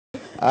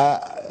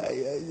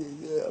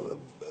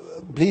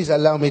Please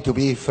allow me to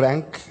be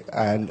frank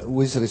and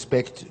with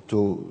respect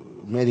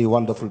to many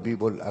wonderful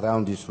people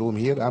around this room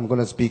here. I'm going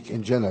to speak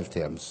in general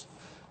terms.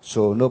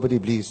 So nobody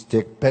please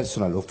take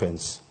personal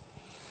offense.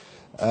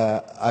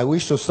 I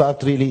wish to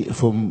start really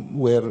from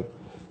where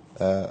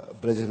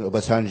President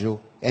Obasanjo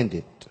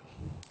ended.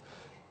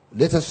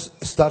 Let us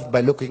start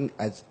by looking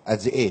at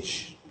the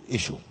age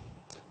issue.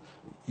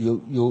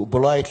 You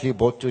politely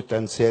brought it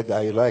and said,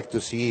 I like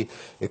to see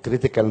a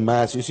critical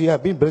mass. You see,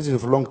 I've been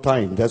president for a long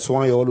time. That's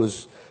why I'm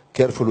always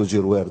careful with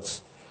your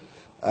words.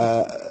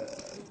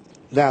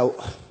 Now,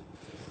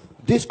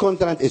 this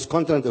continent is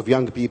continent of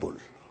young people.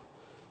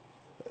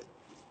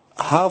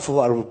 Half of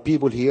our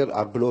people here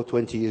are below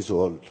 20 years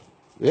old.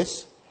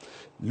 Yes?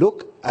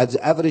 Look at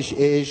the average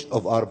age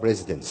of our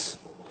presidents.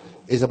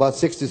 It's about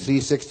 63,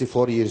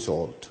 64 years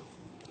old.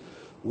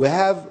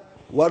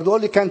 We're the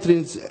only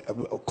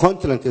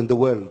continent in the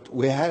world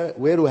where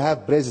we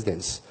have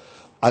presidents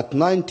at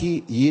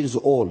 90 years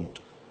old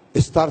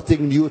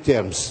starting new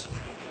terms.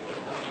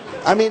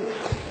 I mean,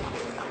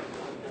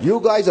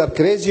 you guys are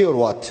crazy or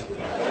what?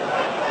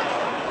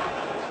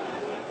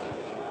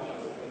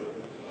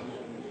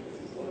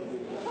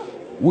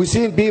 We've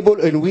seen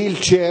people in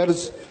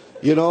wheelchairs,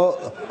 you know,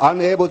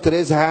 unable to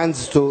raise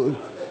hands to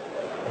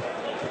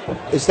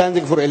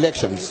standing for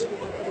elections.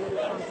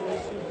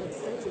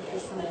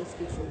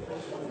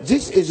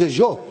 This is a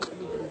joke.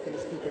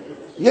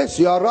 Yes,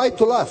 you are right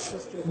to laugh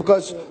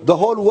because the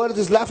whole world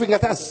is laughing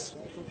at us.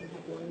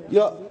 You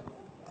know,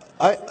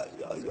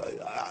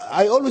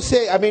 I always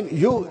say, I mean,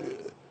 you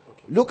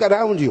look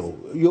around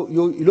you. You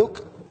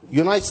look,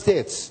 United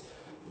States,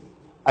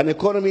 an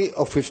economy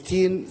of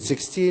 15,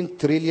 16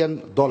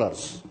 trillion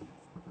dollars.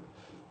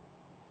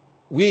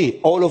 We,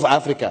 all of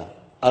Africa,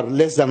 are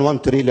less than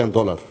 $1 trillion.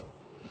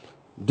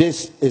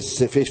 This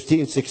is a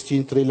 15,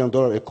 16 trillion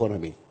dollar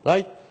economy,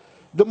 right?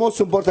 The most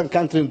important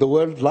country in the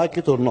world, like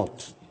it or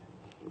not.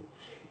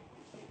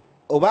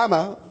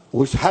 Obama,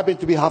 which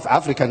happened to be half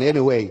African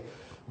anyway,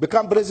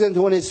 became president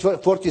when he's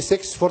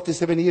 46,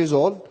 47 years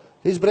old.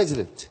 He's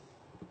president.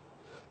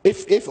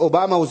 If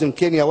Obama was in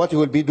Kenya, what he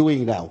will be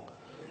doing now?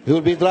 He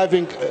will be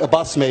driving a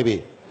bus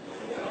maybe.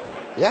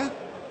 Yeah?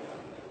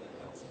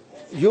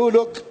 You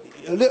look,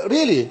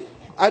 really,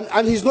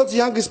 and he's not the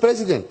youngest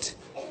president.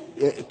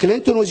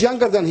 Clinton was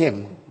younger than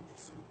him.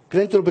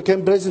 Clinton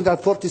became president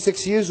at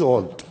 46 years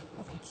old.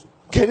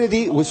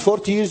 Kennedy was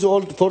 40 years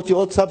old, 40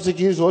 odd subsequent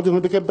years old when he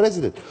became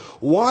president.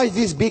 Why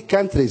these big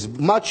countries,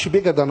 much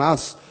bigger than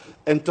us,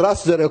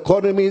 entrust their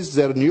economies,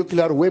 their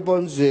nuclear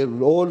weapons, their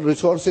oil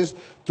resources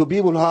to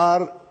people who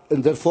are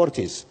in their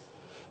 40s?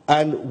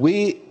 And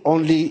we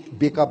only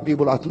pick up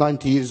people at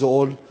 90 years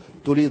old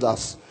to lead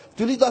us.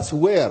 To lead us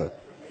where?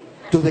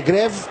 To the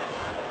grave?